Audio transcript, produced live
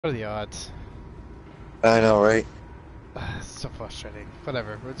What are the odds? I know, right? It's so frustrating.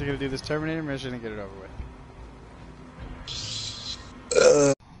 Whatever. We're just gonna do this Terminator mission and get it over with.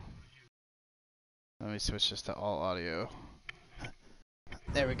 Let me switch this to all audio.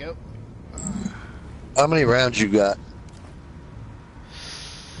 There we go. How many rounds you got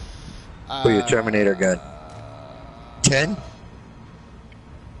for your Terminator gun? 10?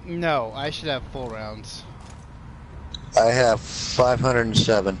 No, I should have full rounds. I have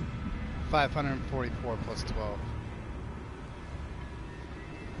 507. 544 plus 12.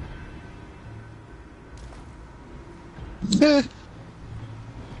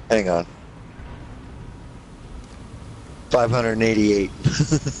 Hang on. 588. Where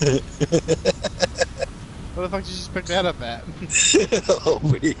the fuck did you just pick that up at?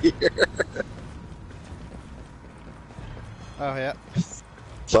 Over here. Oh, yeah.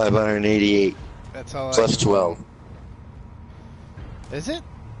 588. That's all plus 12. Is it?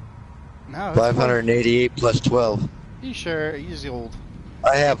 No. 588 plus 12. You sure? He's old.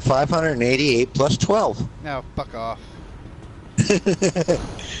 I have 588 plus 12. No, fuck off.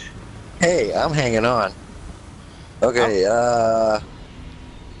 Hey, I'm hanging on. Okay,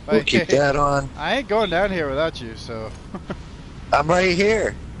 we'll keep that on. I ain't going down here without you, so. I'm right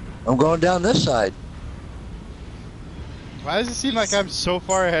here. I'm going down this side. Why does it seem like I'm so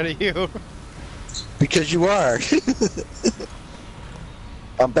far ahead of you? Because you are.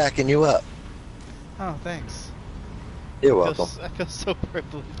 I'm backing you up. Oh, thanks. You're welcome. I feel so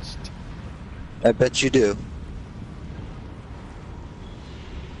privileged. I bet you do.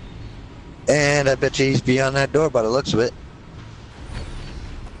 And I bet you he's beyond that door by the looks of it.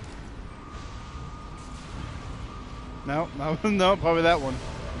 No, no, probably that one.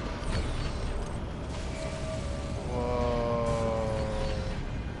 Whoa.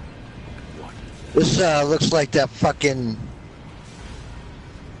 This looks like that fucking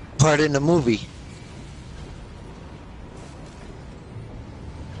part in the movie.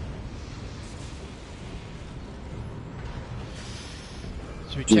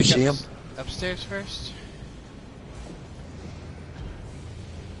 Should we Do you check see him? Upstairs first?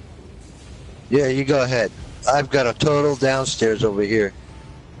 Yeah, you go ahead. I've got a total downstairs over here.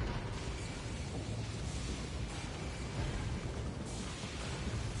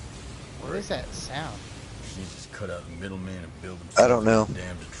 Where is that sound? She just cut out the middleman and build I don't know. a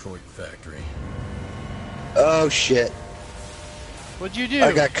damn Detroit factory. Oh shit. What'd you do?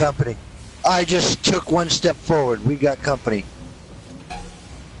 I got company. I just took one step forward. We got company.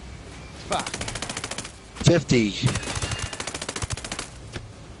 Fuck. 50.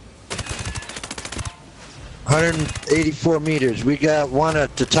 184 meters. We got one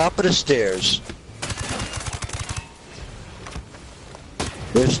at the top of the stairs.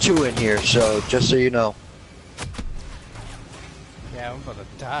 There's two in here, so just so you know. Yeah, I'm about to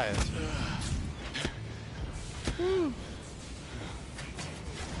die.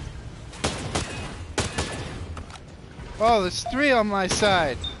 Oh, there's three on my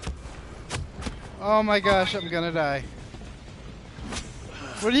side. Oh my gosh, I'm gonna die.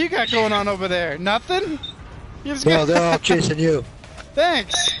 What do you got going on over there? Nothing? You just No, they're all chasing you.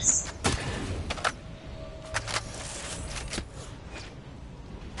 Thanks.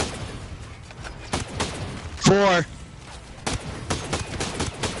 Four.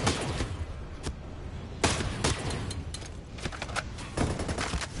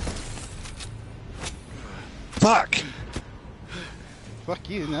 Fuck. Fuck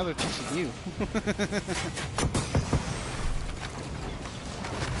you, now they're chasing you.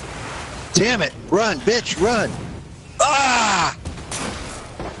 Damn it. Run, bitch, run. Ah!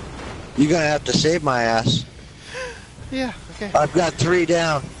 You're gonna have to save my ass. Yeah, okay. I've got three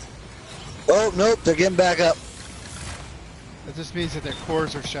down. Oh, nope, they're getting back up. That just means that their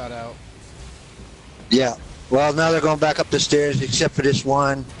cores are shot out. Yeah. Well, now they're going back up the stairs, except for this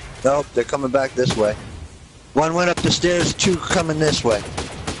one. Nope, they're coming back this way. One went up the stairs, two coming this way.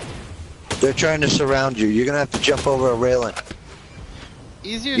 They're trying to surround you. You're gonna have to jump over a railing.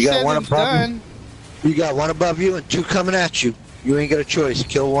 Easier You got said one than above done. You got one above you and two coming at you. You ain't got a choice.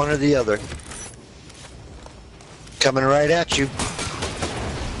 Kill one or the other. Coming right at you.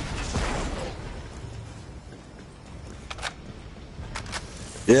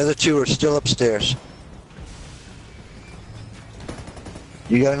 The other two are still upstairs.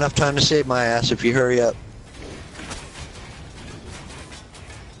 You got enough time to save my ass if you hurry up.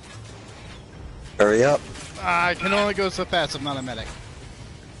 Hurry up. I can only go so fast, I'm not a medic.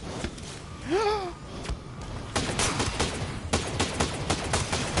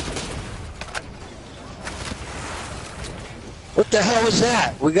 What the hell was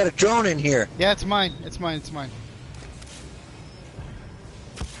that? We got a drone in here. Yeah, it's mine. It's mine. It's mine.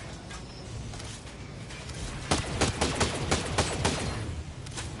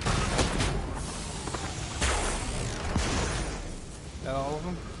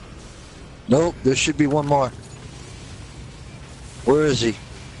 Nope, there should be one more. Where is he?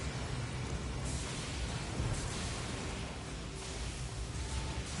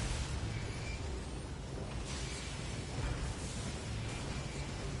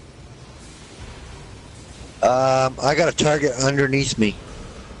 I got a target underneath me.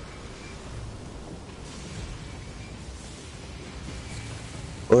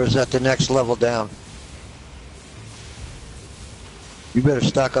 Or is that the next level down? You better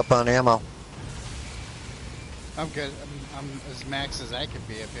stock up on ammo. I'm good. I'm as max as I could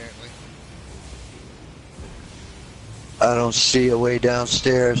be, apparently. I don't see a way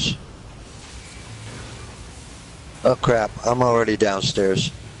downstairs. Oh crap, I'm already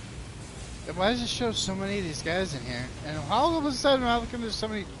downstairs. Why does it show so many of these guys in here? And all of a sudden, how come there's so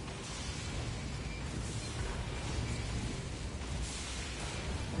many...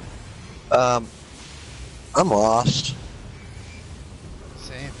 I'm lost.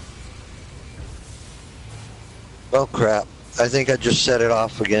 Same. Oh crap, I think I just set it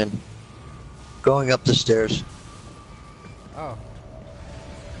off again. Going up the stairs. Oh.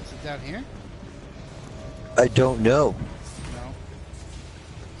 Is it down here? I don't know. No.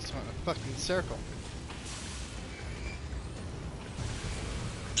 It's on a fucking circle.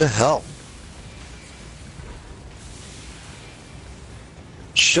 What the hell?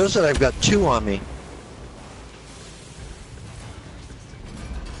 Shows that I've got 2 on me.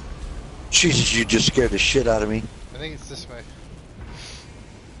 Jesus, you just scared the shit out of me. I think it's this way.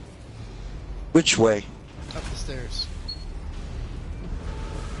 Which way? Up the stairs.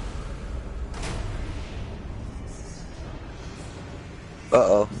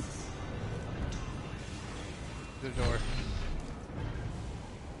 Uh-oh. The door.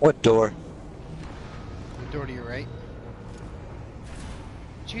 What door? The door to your right.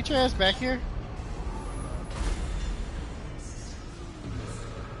 Did you get your ass back here?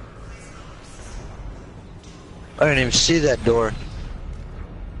 I didn't even see that door.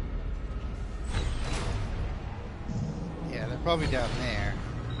 Yeah, they're probably down there.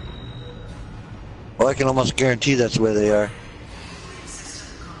 Well, I can almost guarantee that's where they are.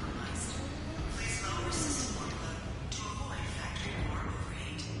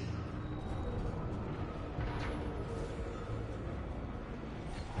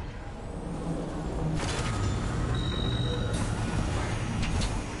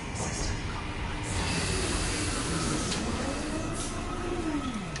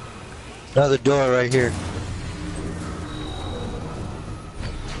 Another door right here.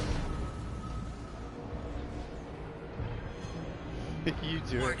 You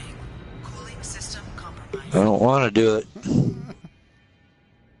do it. Cooling system compromised. I don't want to do it.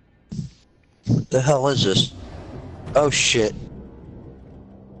 What the hell is this? Oh shit.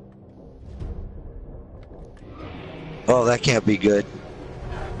 Oh, that can't be good.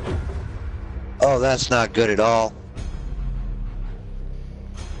 Oh, that's not good at all.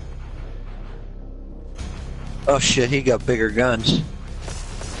 Oh shit, he got bigger guns.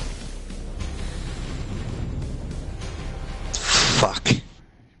 Fuck.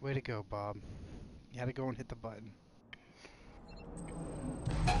 Way to go, Bob. You had to go and hit the button.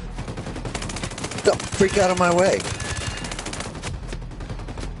 Don't freak out of my way.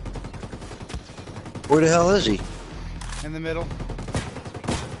 Where the hell is he? In the middle.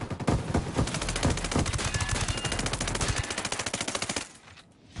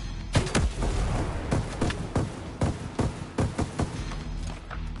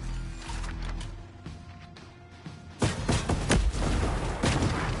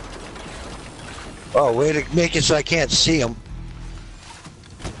 Oh, way to make it so I can't see him.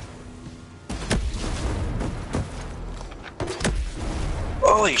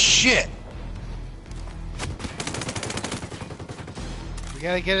 Holy shit! We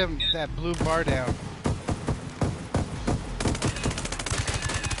gotta get him that blue bar down.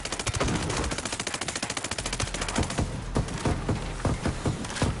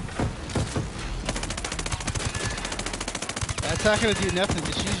 That's not gonna do nothing.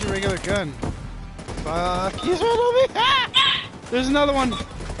 Just use your regular gun. Fuck, he's right on me! Ah! There's another one!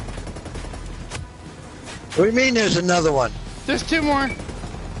 What do you mean there's another one? There's 2 more!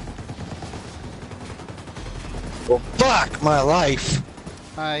 Well, fuck my life.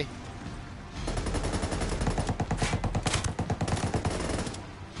 Hi.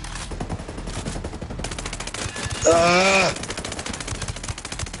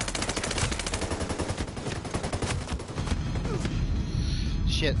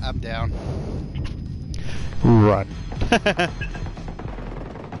 Shit, I'm down. Run.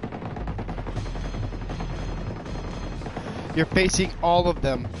 You're facing all of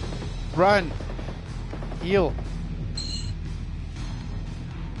them. Run. Heal.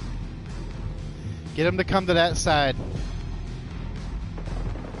 Get him to come to that side.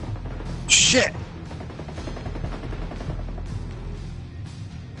 Shit!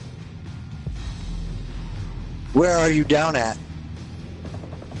 Where are you down at?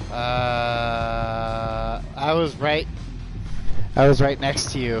 I was right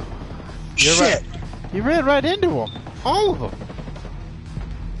next to you. You're Shit! Right. You ran right into them. All of them.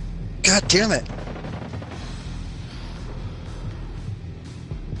 God damn it.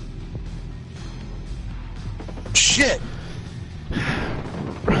 Shit!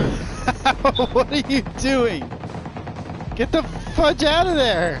 What are you doing? Get the fudge out of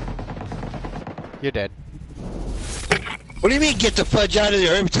there! You're dead. What do you mean get the fudge out of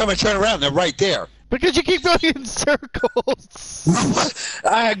there? Every time I turn around, they're right there. Because you keep going in circles.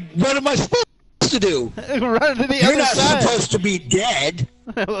 What am I supposed to do? Run to the You're other not side. supposed to be dead.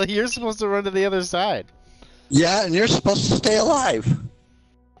 Well, you're supposed to run to the other side. Yeah, and you're supposed to stay alive.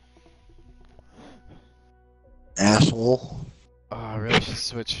 Asshole. Oh, I really should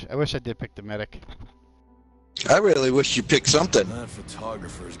switch. I wish I did pick the medic. I really wish you picked something. That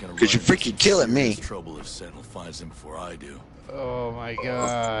photographer is gonna. Because you're freaking killing me. Trouble if Sentinel finds him before I do. Oh my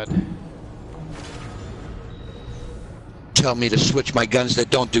god. Tell me to switch my guns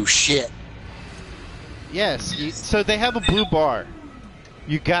that don't do shit. Yes, so they have a blue bar.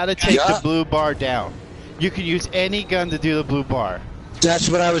 You gotta take the blue bar down. You can use any gun to do the blue bar. That's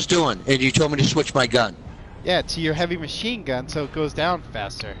what I was doing, and you told me to switch my gun. Yeah, to your heavy machine gun so it goes down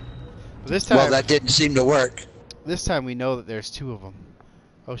faster. But this time, Well, that didn't seem to work. This time we know that there's two of them.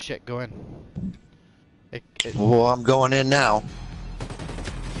 Oh shit, go in. Well, I'm going in now.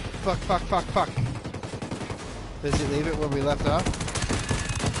 Fuck. Does it leave it where we left off?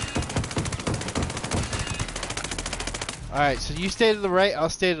 Alright, so you stay to the right, I'll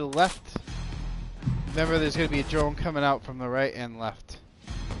stay to the left. Remember, there's going to be a drone coming out from the right and left.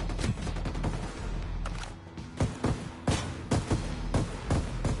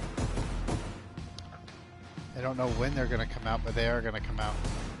 I don't know when they're going to come out, but they are going to come out.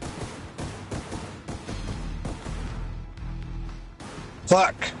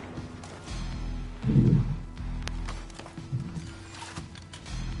 Fuck.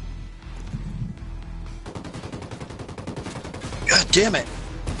 God damn it.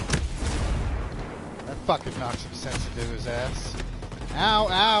 That fucking knocked some sense into his ass. Ow,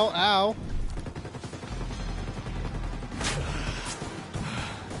 ow, ow.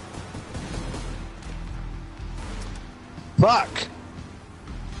 Fuck.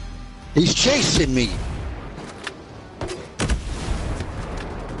 He's chasing me.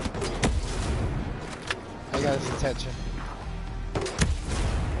 I got his attention.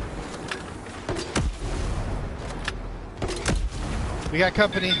 We got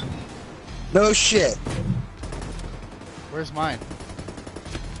company. No shit. Where's mine?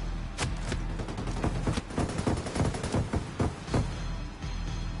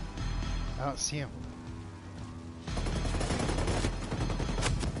 I don't see him.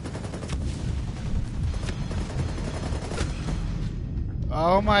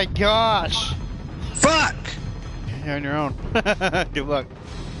 Oh my gosh! Fuck! You're on your own. Good luck.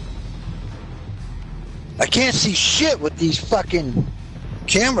 I can't see shit with these fucking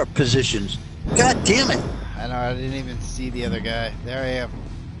camera positions. God damn it. I know, I didn't even see the other guy. There I am.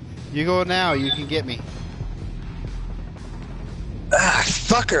 You go now, you can get me. Ah,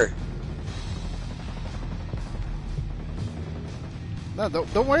 fucker. No,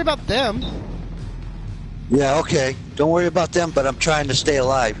 don't worry about them. Yeah, okay. Don't worry about them, but I'm trying to stay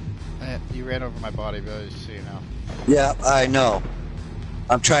alive. You ran over my body, but just so you know. Yeah, I know.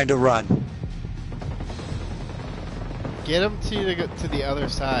 I'm trying to run. Get him to the other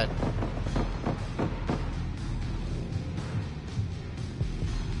side.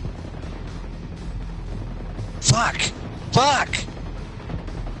 Fuck! Fuck!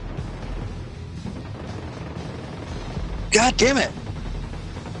 God damn it!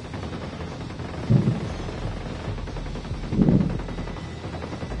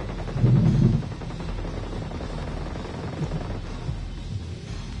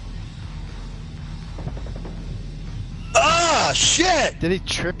 Ah, shit! Did he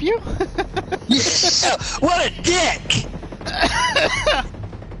trip you? Yeah! What a dick!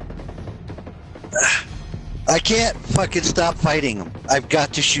 I can't fucking stop fighting them. I've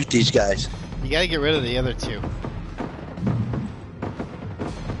got to shoot these guys. You gotta get rid of the other two.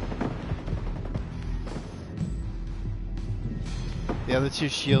 The other two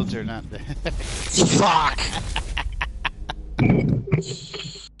shields are not there. Fuck!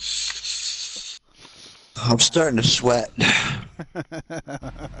 I'm starting to sweat.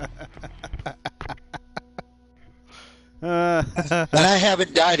 And I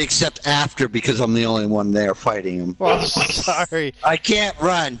haven't died except after because I'm the only one there fighting them. Well, sorry. I can't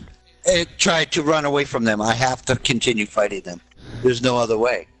run and try to run away from them. I have to continue fighting them. There's no other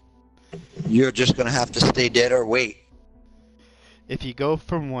way. You're just going to have to stay dead or wait. If you go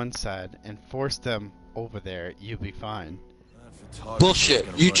from one side and force them over there, you'll be fine. Bullshit.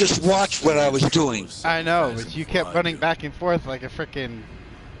 You just watched what I was doing. I know, but you kept running back and forth like a frickin'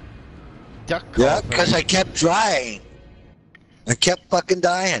 duck call. Yeah, because I kept dying. I kept fucking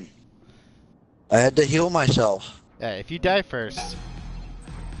dying. I had to heal myself. Yeah, if you die first.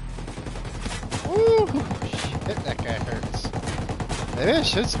 Woo! Shit, that guy hurts. Maybe I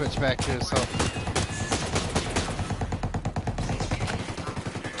should switch back to assault.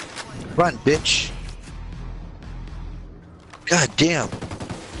 Run, bitch. God damn.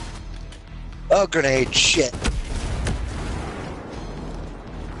 Oh, grenade. Shit.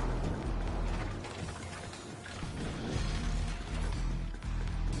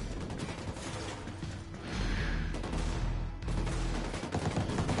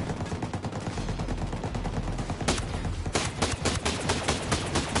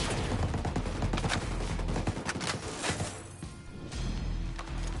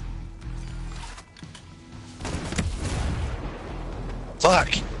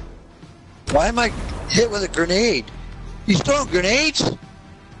 Fuck. Why am I hit with a grenade? He's throwing grenades?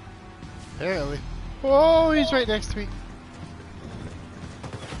 Apparently. Oh, he's right next to me.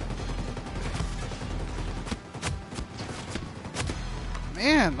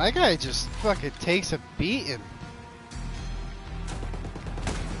 Man, that guy just fucking takes a beating.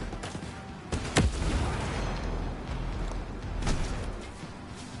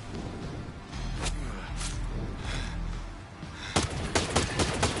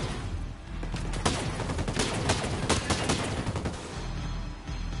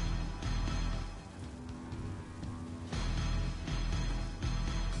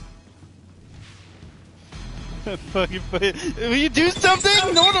 Fucking will you do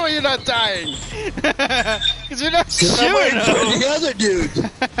something? No wonder you're not dying. Because you're not shooting him. The other dude.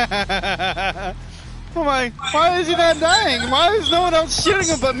 I'm like, why is he not dying? Why is no one else shooting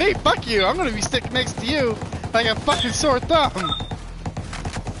him but me? Fuck you. I'm gonna be sticking next to you like a fucking sore thumb.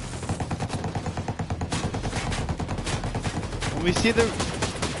 Let me see the...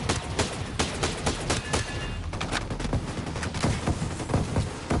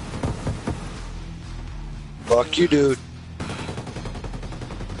 Fuck you, dude.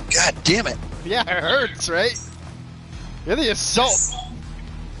 God damn it. Yeah, it hurts, right? You're the assault.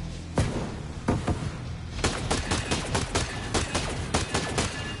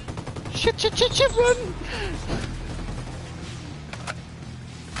 Shit, run!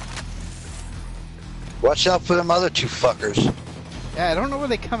 Watch out for them other two fuckers. Yeah, I don't know where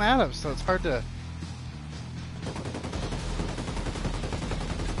they come out of, so it's hard to...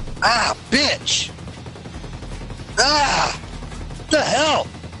 Ah, bitch! Ah! What the hell?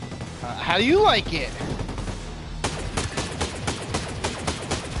 How do you like it?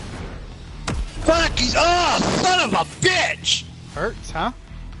 Fuck, he's... Oh, son of a bitch! Hurts, huh?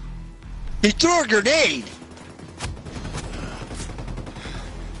 He threw a grenade!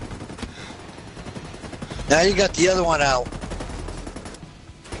 Now you got the other one out.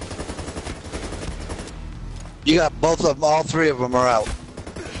 You got both of them, all three of them are out.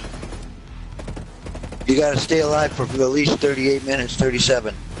 You gotta stay alive for at least 38 minutes,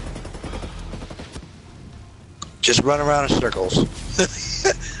 37. Just run around in circles.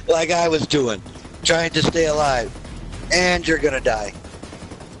 Like I was doing. Trying to stay alive. And you're gonna die.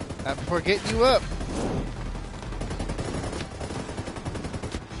 Not before getting you up.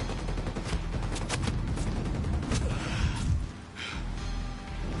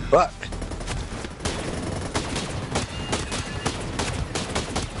 Fuck.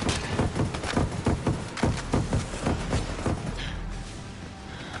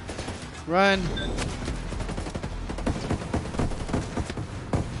 Run.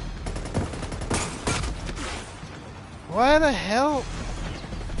 What the hell?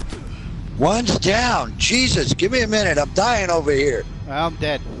 One's down. Jesus, give me a minute. I'm dying over here. Well, I'm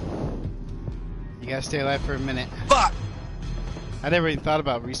dead. You gotta stay alive for a minute. Fuck. I never even thought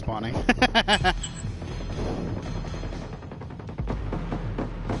about respawning.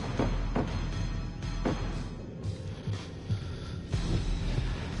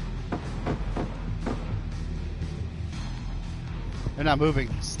 They're not moving.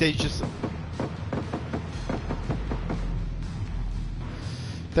 Stay just...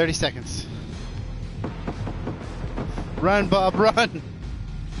 30 seconds. Run, Bob, run!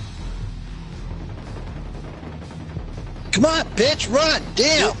 Come on, bitch, run!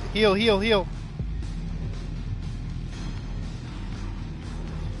 Damn! Heal.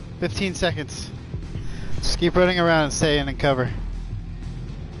 15 seconds. Just keep running around and staying in cover.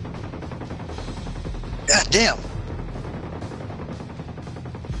 God damn.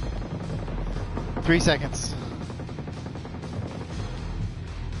 3 seconds.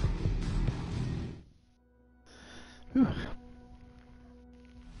 Whew.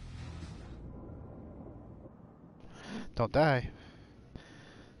 Don't die.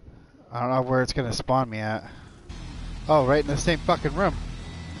 I don't know where it's gonna spawn me at. Oh, right in the same fucking room.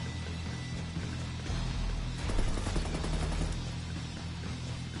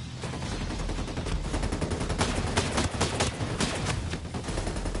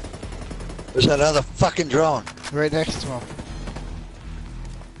 There's another fucking drone. Right next to him.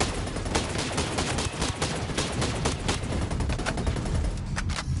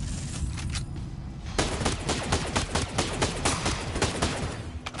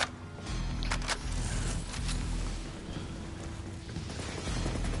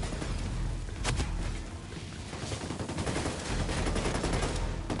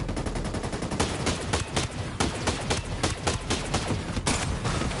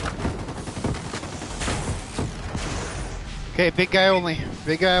 Okay, big guy only.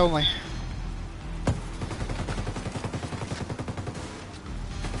 Big guy only.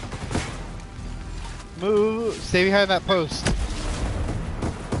 Move. Stay behind that post.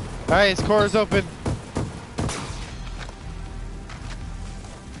 Alright, his core is open.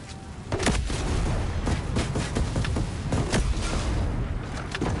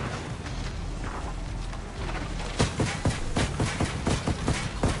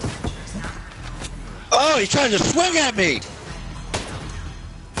 Oh, he's trying to swing at me.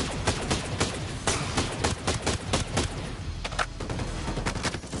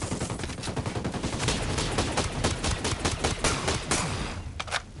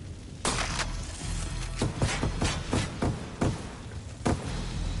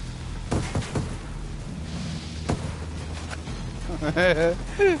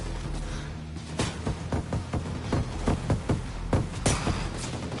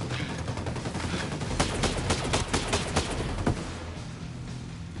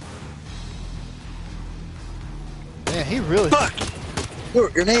 Man, he really... Fuck! You're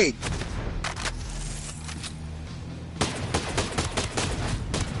a grenade.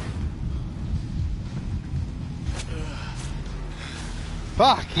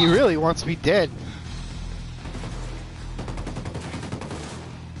 Fuck, he really wants me dead.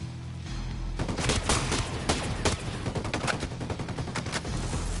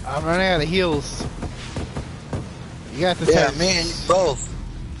 I'm running out of heals. You got to Yeah, me and you both.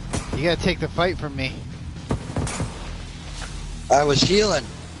 You gotta take the fight from me. I was healing.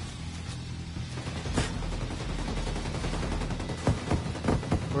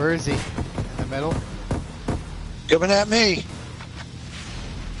 Where is he? In the middle? Coming at me.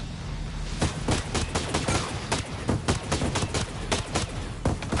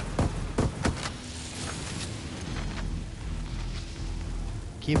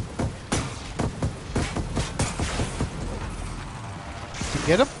 Keep. You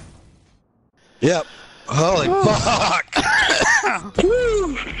get him? Yep. Holy fuck!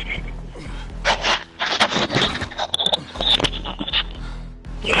 Woo.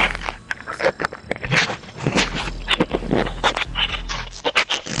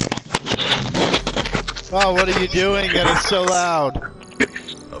 Oh, what are you doing? That is so loud.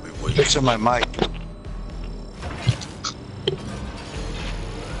 I'll be waiting. Fixing my mic.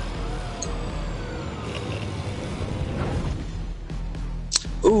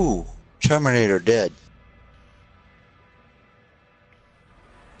 Ooh, Terminator dead.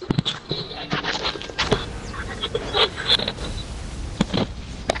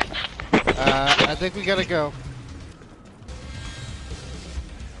 I think we gotta go.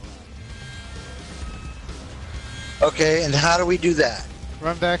 Okay, and how do we do that?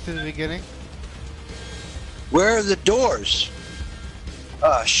 Run back to the beginning. Where are the doors?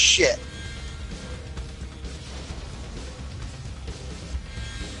 Oh, shit.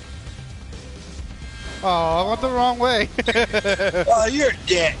 Oh, I went the wrong way. Oh, you're a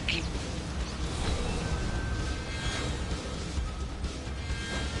dick.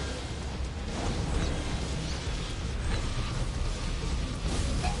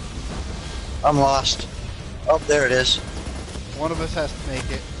 I'm lost. Oh, there it is. One of us has to make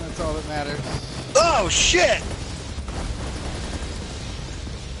it. That's all that matters. Oh, shit!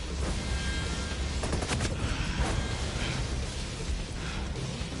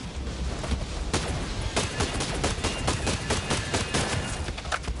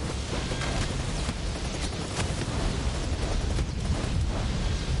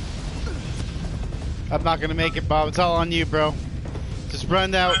 I'm not gonna make it, Bob. It's all on you, bro. Just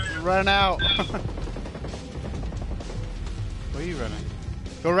run out. Run out. Where are you running?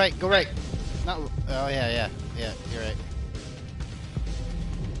 Go right. Go right. Not. Oh yeah. You're right.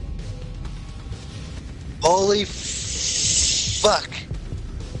 Holy fuck!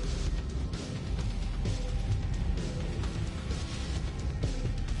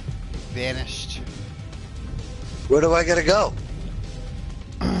 Vanished. Where do I gotta go?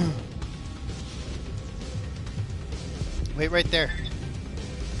 Wait right there.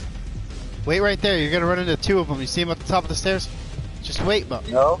 Wait right there. You're gonna run into two of them. You see them at the top of the stairs? Just wait, Bub.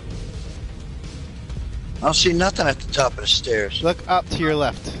 No. I don't see nothing at the top of the stairs. Look up to your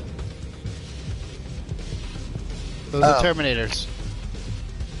left. Those are Terminators.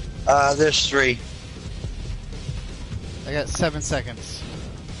 There's 3. I got 7 seconds.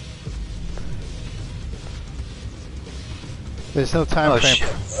 There's no time frame.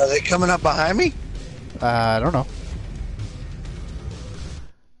 Shit. Are they coming up behind me? I don't know.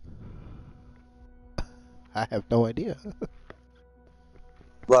 I have no idea.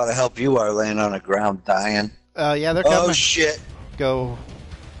 A lot of help you are laying on the ground dying. Yeah, they're coming. Oh shit. Go.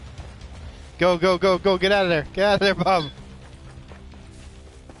 Go. Get out of there. Get out of there, Bob.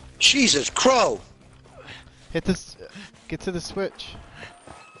 Jesus, Crow. Hit this. Get to the switch.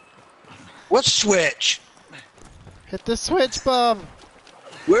 What switch? Hit the switch, Bob.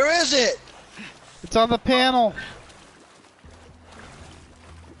 Where is it? It's on the panel.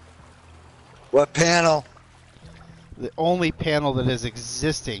 What panel? The only panel that is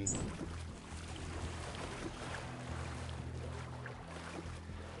existing.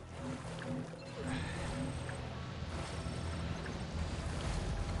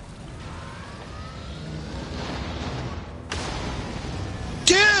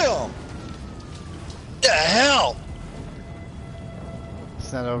 Damn! The hell?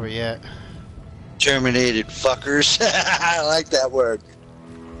 It's not over yet. Terminated fuckers. I like that word.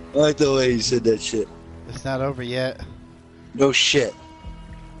 I like the way you said that shit. It's not over yet. No shit.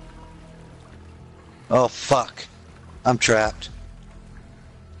 Oh fuck. I'm trapped.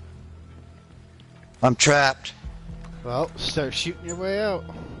 I'm trapped. Well, start shooting your way out.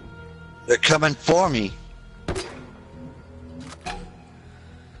 They're coming for me.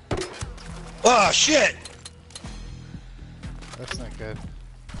 Oh shit! That's not good.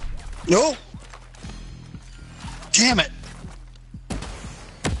 No! Damn it!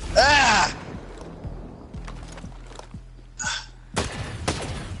 Ah!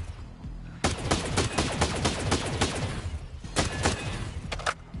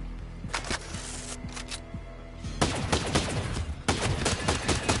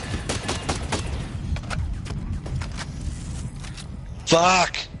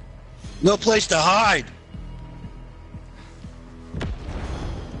 Fuck! No place to hide!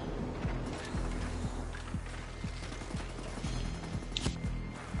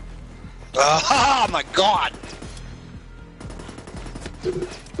 Oh my god!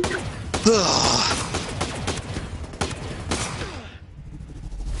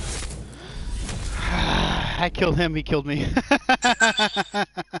 I killed him, he killed me.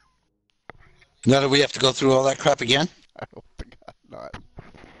 Now do we have to go through all that crap again? I hope to God not.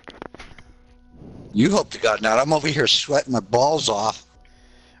 You hope to God not. I'm over here sweating my balls off.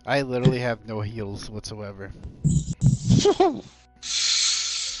 I literally have no heals whatsoever.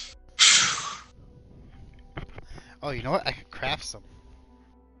 Oh, you know what? I could craft some.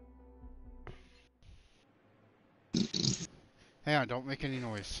 Hang on, don't make any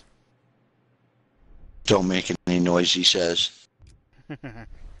noise. Don't make any noise, he says. Oh,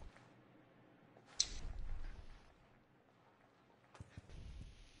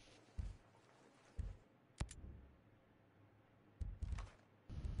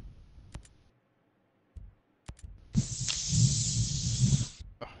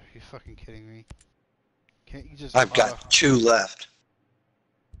 you fucking kidding me? Can't you just... I've got 2 left.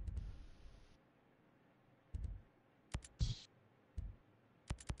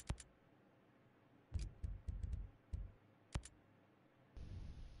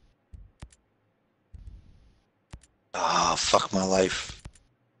 Oh, fuck my life.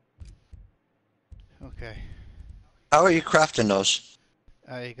 Okay. How are you crafting those?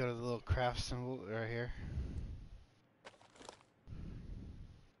 You go to the little craft symbol right here.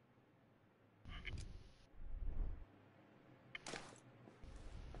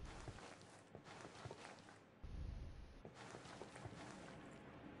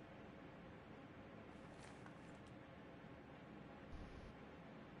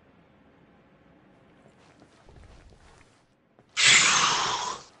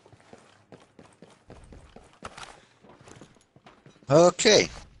 Okay.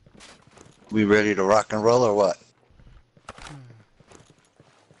 We ready to rock and roll or what?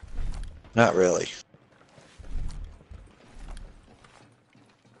 Not really.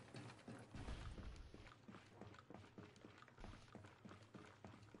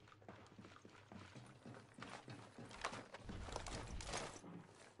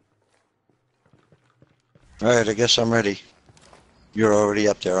 Alright, I guess I'm ready. You're already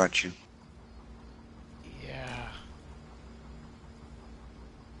up there, aren't you? Yeah.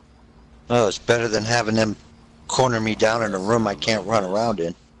 Oh, it's better than having them corner me down in a room I can't run around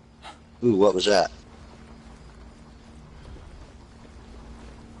in. Ooh, what was that?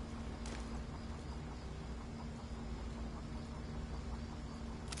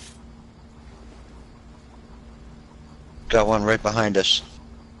 Got one right behind us.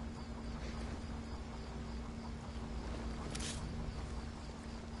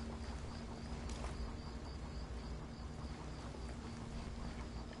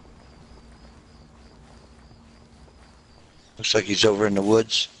 Looks like he's over in the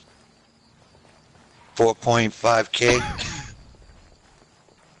woods. 4.5K.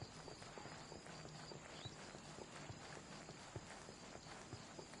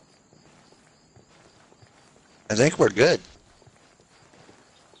 I think we're good.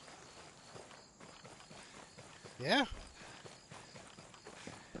 Yeah.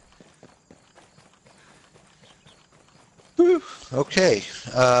 Whew. Okay.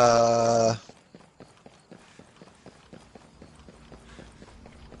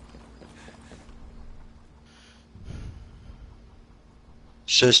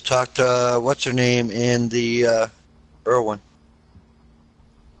 Says talk to what's her name in the Irwin.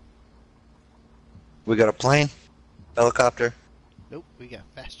 We got a plane, helicopter, Nope, we got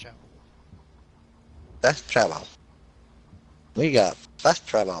fast travel. fast travel. We got fast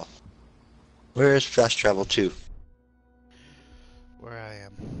travel. Where is fast travel to? Where I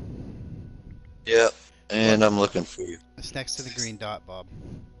am. Yep. And I'm looking for you. It's next to the green dot, Bob.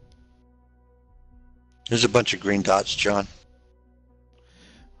 There's a bunch of green dots, John.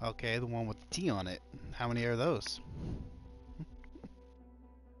 Okay, the one with the T on it. How many are those?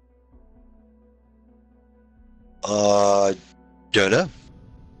 Don't know.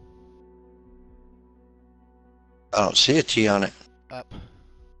 I don't see a T on it. Up.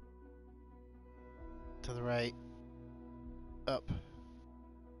 To the right. Up.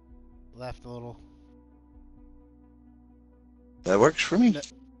 Left a little. That works for me.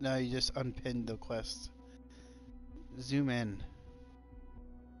 No, you just unpinned the quest. Zoom in.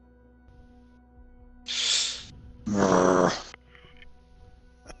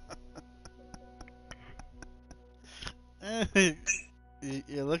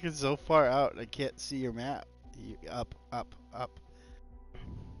 You're looking so far out, I can't see your map. Up, up, up.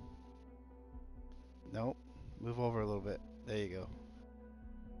 Nope. Move over a little bit. There you go.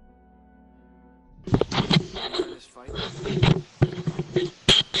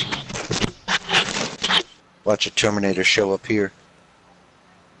 Watch a Terminator show up here.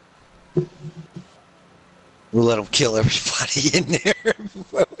 We'll let them kill everybody in there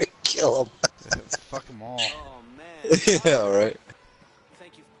before we kill them. Fuck them all. Oh man. Yeah, all right.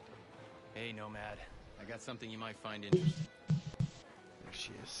 Thank you. Hey, Nomad. I got something you might find interesting. There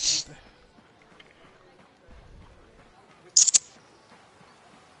she is.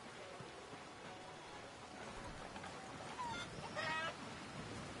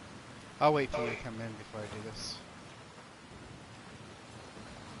 I'll wait for you to come in before I do this.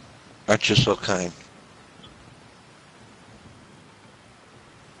 Aren't you so kind?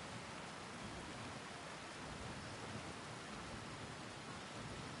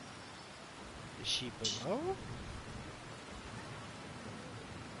 Is she below?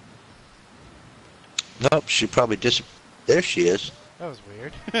 Nope, she probably there she is. That was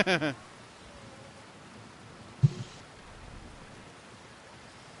weird.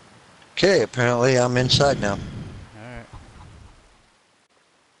 Okay, apparently I'm inside now. Alright.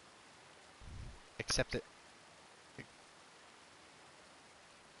 Accept it.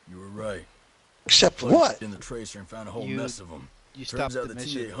 You were right. Except Plugged what? in the tracer and found a whole You- mess of them. You Turns stopped out the the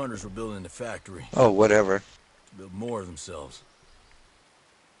mission. T-800s were building the factory Oh, whatever. to build more of themselves.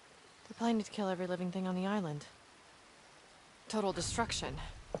 They're planning to kill every living thing on the island. Total destruction.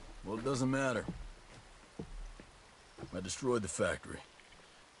 Well, it doesn't matter. I destroyed the factory.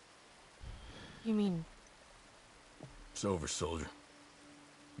 You mean... It's over, soldier.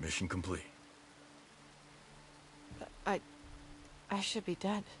 Mission complete. I should be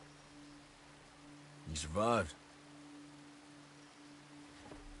dead. You survived.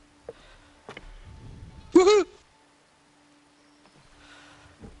 Woohoo!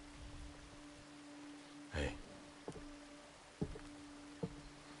 Hey,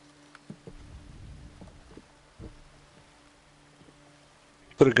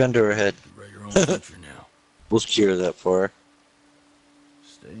 Put a gun to her head. you own future now. We'll cure that for her.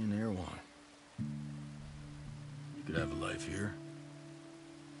 Stay in there, one. You could have a life here.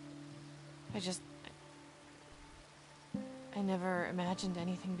 I never imagined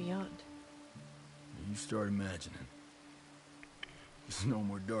anything beyond. You start imagining. There's no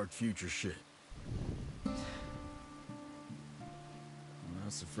more dark future shit. Well,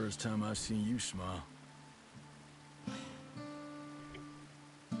 that's the first time I've seen you smile.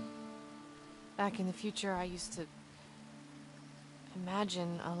 Back in the future, I used to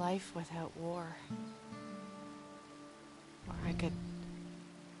imagine a life without war. Where I could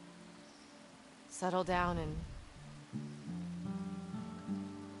settle down and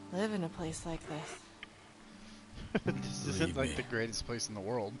live in a place like this. This isn't like the greatest place in the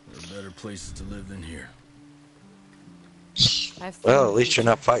world. There are better places to live than here. Well, at least you're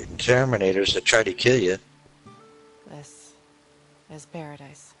not fighting Terminators that try to kill you. This is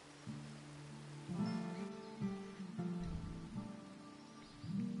paradise.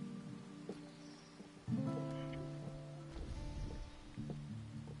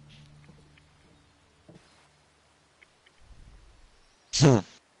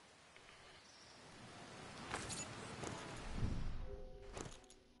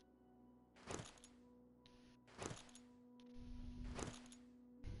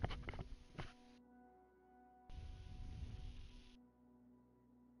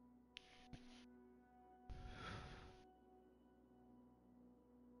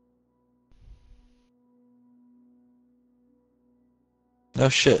 No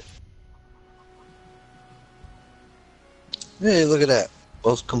shit. Hey, look at that.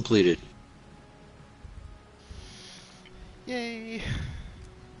 Both completed. Yay!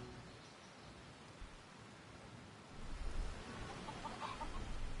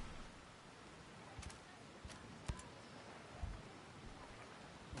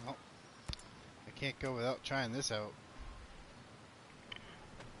 Well, I can't go without trying this out.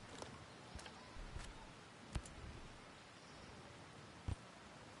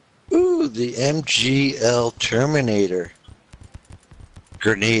 Ooh, the MGL Terminator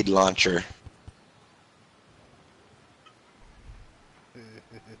grenade launcher. I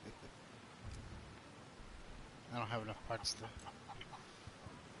don't have enough parts to...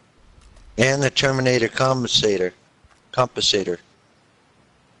 And the Terminator compensator. Compensator.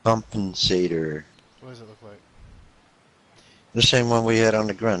 What does it look like? The same one we had on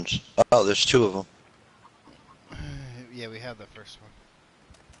the grunts. Oh, there's two of them. Yeah, we have the first one.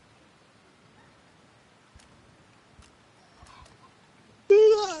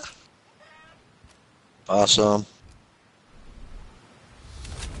 Awesome.